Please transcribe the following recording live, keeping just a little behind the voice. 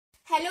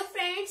Hello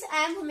friends,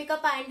 I am Bhumika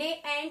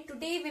Pandey and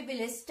today we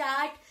will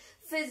start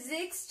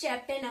physics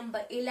chapter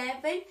number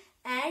 11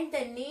 and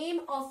the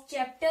name of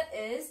chapter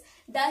is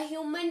the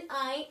human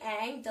eye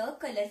and the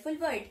colorful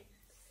world.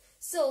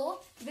 So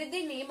with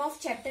the name of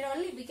chapter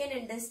only we can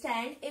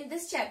understand in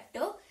this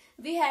chapter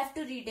we have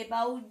to read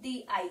about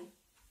the eye.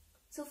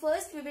 So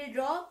first we will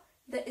draw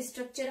the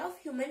structure of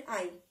human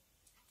eye.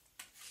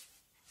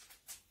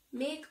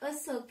 Make a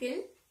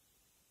circle.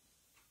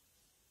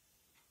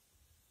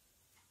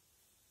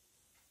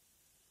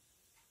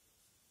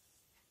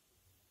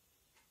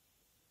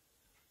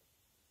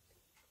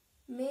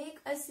 Make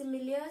a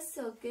similar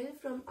circle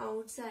from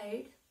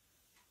outside.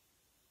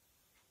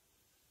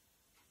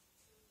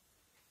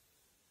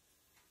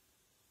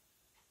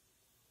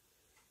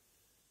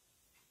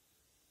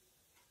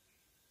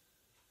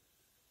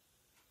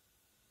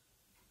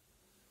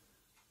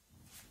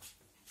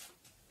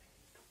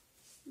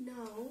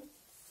 Now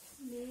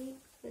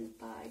make one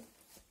part.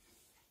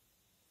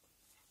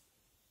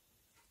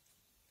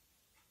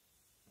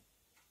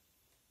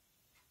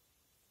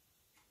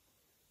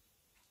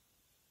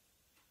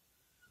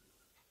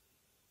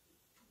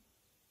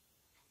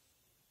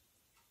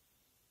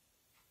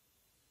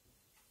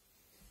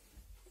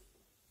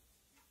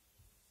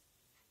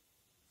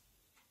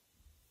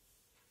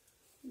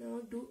 Now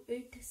do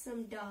it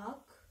some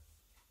dark.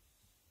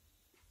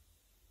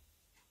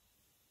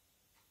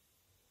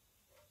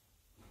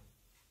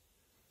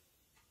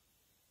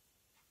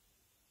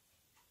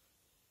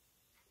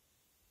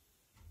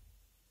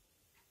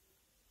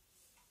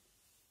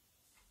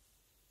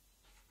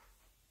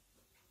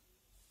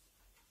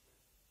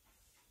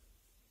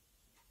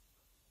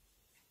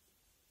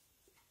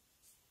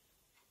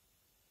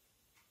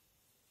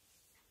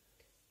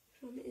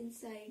 From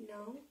inside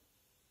now.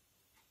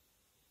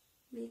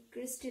 Make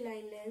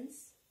crystalline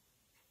lens.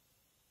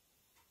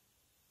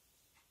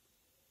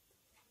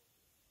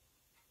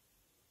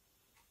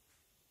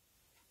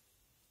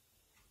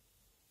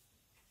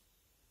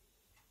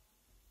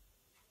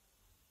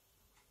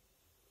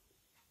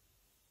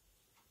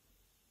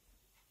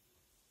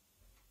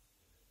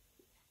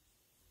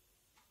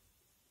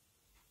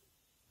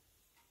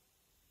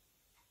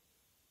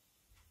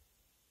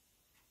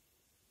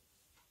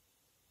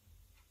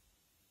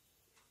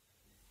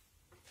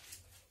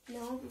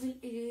 Now we will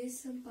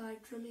erase some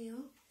part from here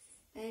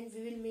and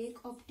we will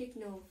make optic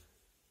nerve.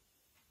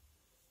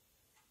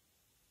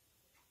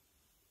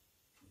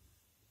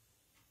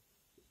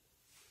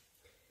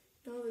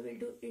 Now we will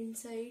do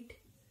inside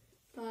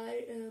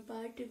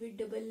part with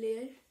double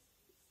layer.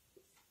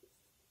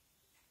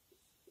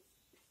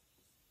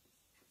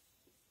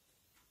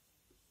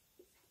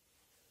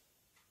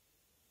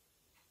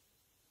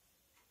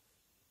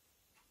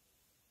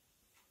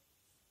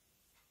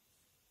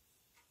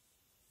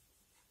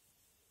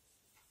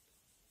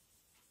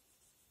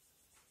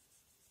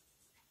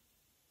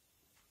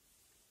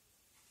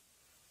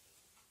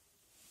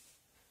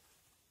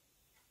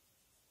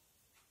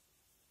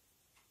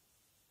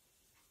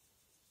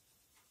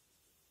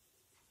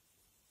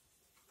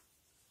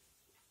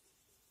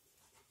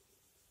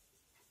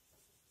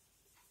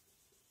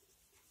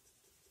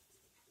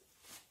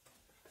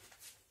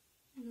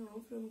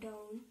 Now from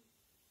down.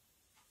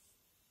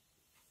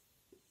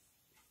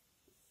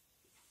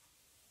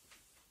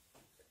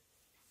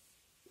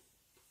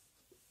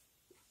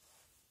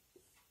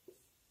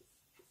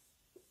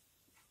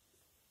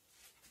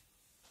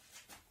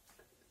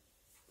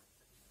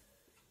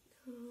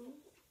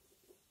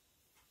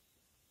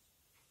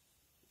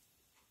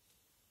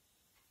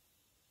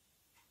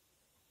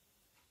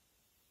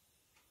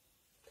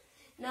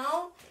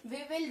 Now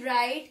we will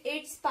write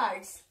its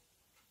parts.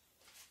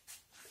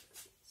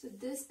 So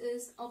this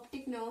is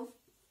optic nerve.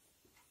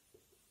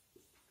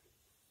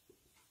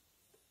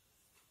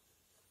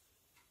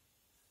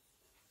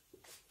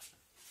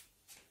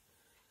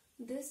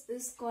 This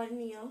is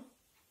cornea.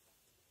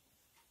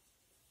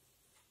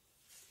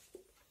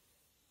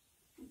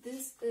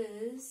 This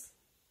is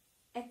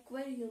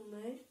aqueous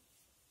humor.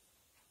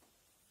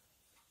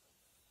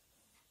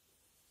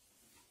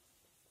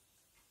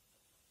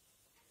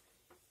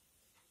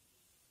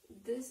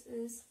 This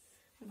is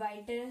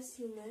vitreous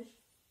humor.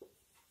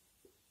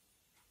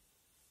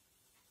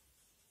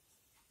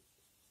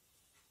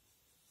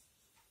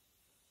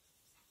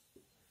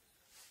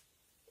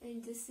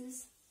 And this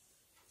is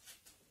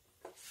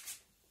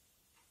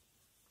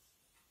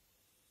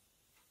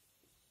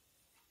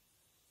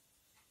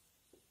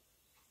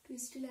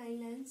crystalline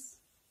lens,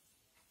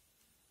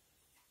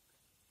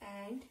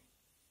 and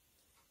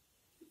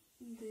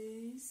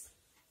these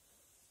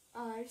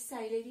are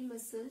ciliary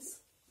muscles.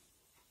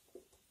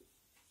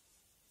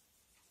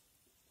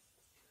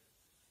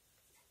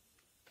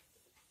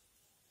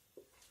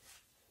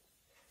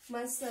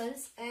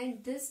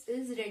 And this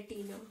is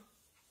retina.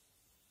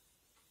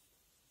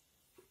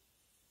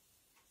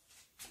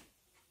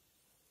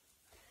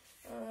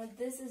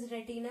 This is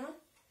retina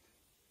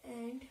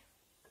and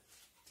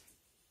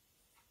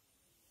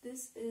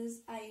this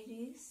is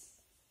iris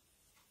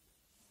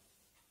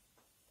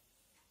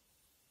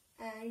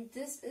and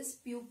this is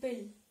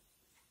pupil.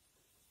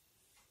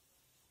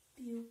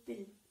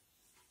 pupil.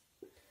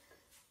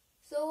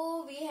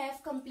 So we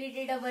have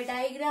completed our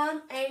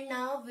diagram, and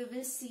now we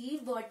will see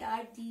what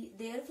are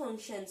their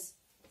functions.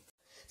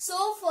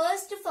 So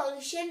first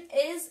function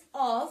is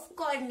of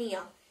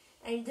cornea,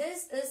 and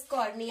this is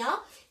cornea.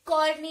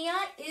 Cornea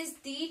is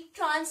the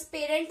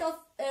transparent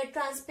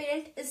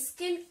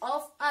skin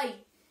of eye.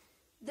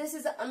 This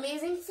is an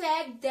amazing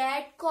fact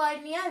that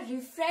cornea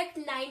reflect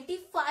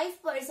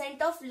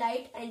 95% of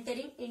light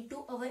entering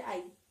into our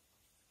eye.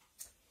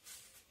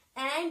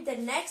 And the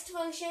next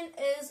function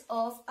is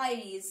of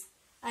iris.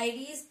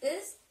 Iris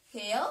is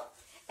here,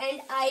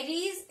 and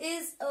iris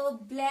is a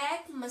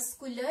black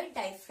muscular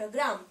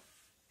diaphragm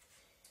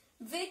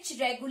which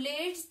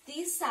regulates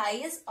the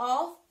size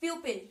of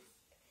pupil.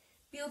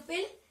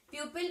 Pupil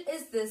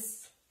is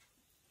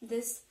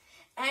this,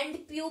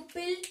 and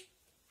pupil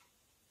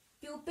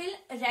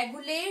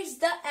regulates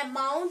the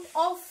amount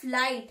of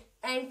light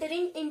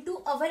entering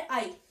into our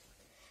eye.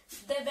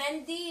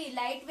 When the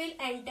light will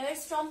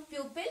enters from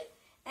pupil,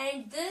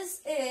 and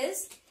this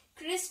is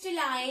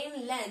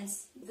crystalline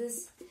lens.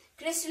 This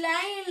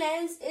crystalline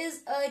lens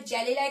is a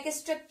jelly-like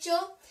structure.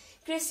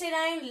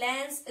 Crystalline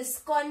lens is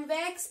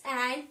convex,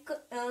 and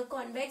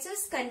convex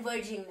is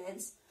converging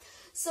lens.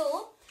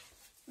 So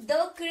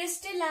the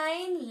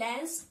crystalline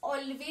lens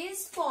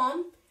always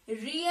form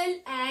real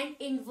and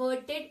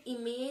inverted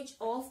image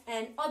of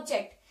an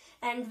object.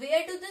 And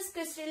where do this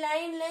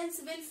crystalline lens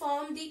will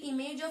form the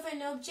image of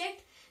an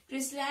object?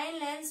 Crystalline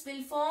lens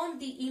will form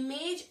the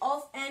image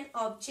of an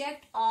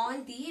object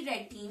on the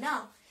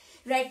retina.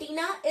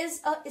 Retina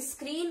is a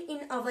screen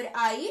in our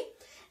eye,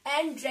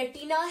 and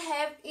retina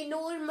have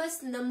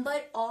enormous number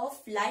of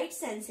light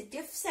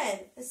sensitive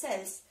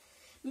cells,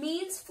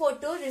 means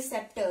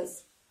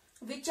photoreceptors,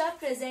 which are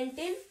present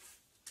in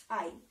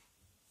eye.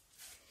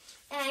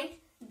 And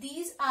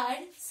these are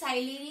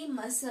ciliary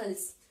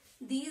muscles.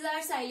 These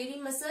are ciliary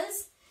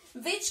muscles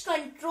which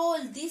control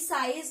the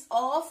size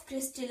of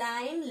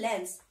crystalline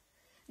lens.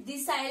 The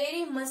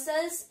ciliary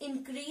muscles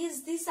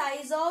increase the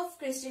size of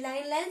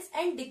crystalline lens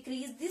and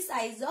decrease the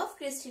size of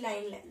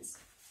crystalline lens.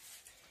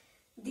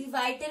 The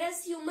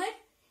vitreous humor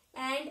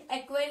and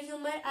aqueous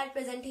humor are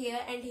present here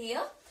and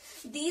here.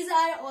 These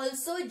are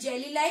also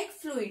jelly-like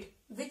fluid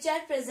which are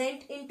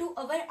present into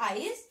our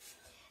eyes,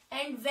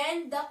 and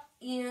when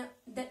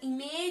the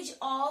image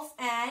of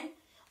an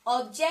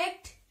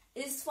object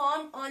is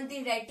formed on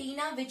the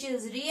retina, which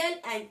is real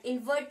and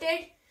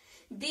inverted,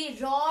 the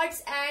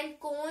rods and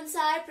cones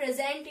are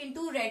present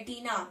into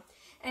retina,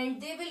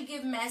 and they will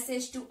give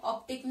message to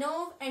optic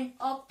nerve, and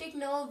optic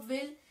nerve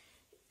will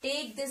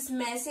take this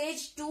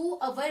message to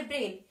our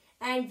brain,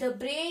 and the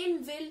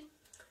brain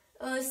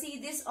will see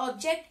this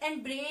object,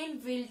 and brain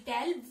will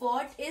tell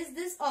what is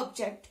this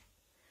object.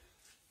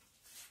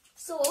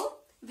 So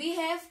we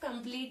have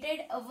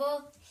completed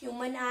our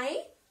human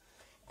eye,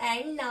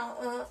 and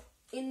now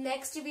in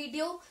next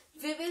video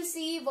we will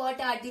see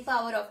what are the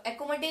power of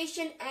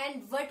accommodation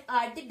and what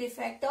are the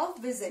defect of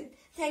vision.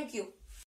 Thank you.